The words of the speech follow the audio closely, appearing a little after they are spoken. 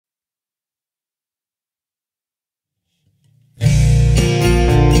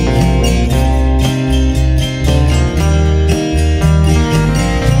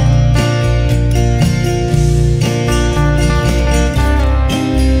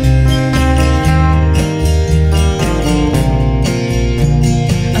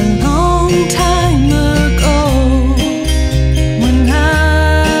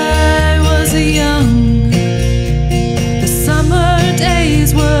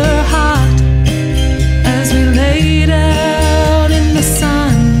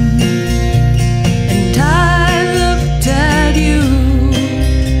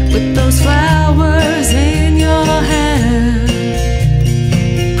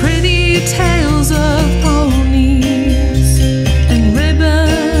tales of ponies and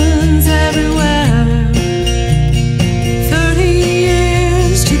ribbons everywhere. 30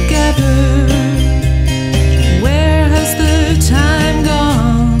 years together, where has the time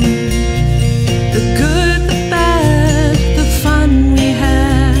gone? The good, the bad, the fun we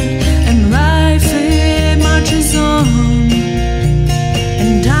had, and life it marches on.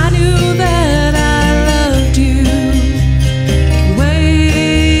 And I knew that I loved you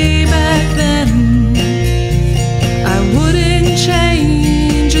way back then. I wouldn't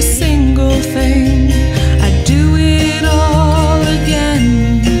change a single thing. I'd do it all again.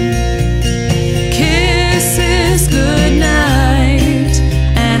 Kisses goodnight,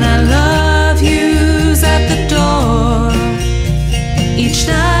 and I love yous at the door. Each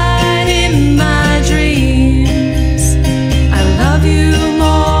night in my dreams, I love you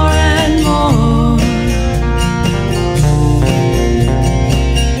more and more.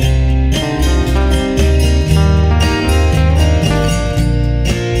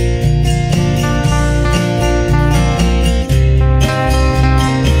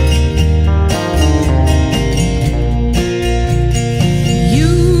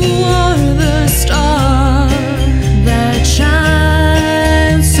 You are the star that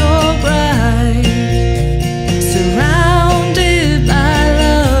shines so bright, surrounded by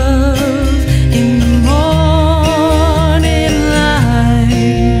love in the morning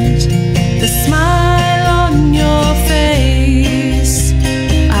light. The smile on your face,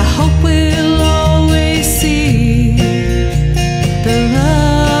 I hope we'll always see. The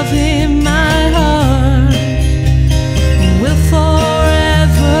love in my heart will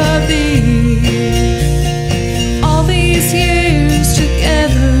forever be. All these years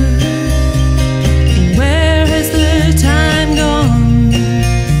together, where has the time gone?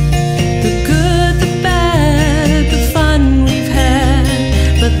 The good, the bad, the fun we've had,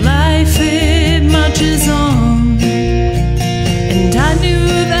 but life it marches on. And I knew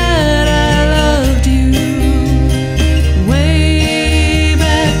that I loved you way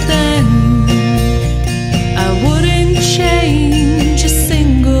back then. I wouldn't change a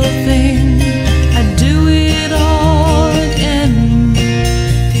single thing. I'd do it all again.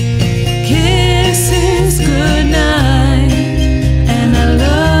 Kisses goodnight, and I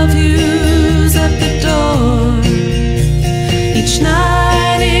love yous at the door. Each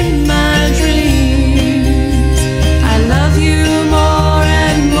night in my dreams, I love you more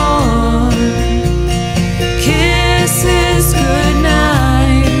and more. Kisses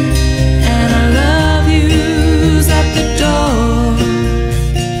goodnight, and I love yous at the door.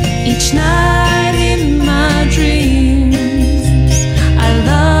 Each night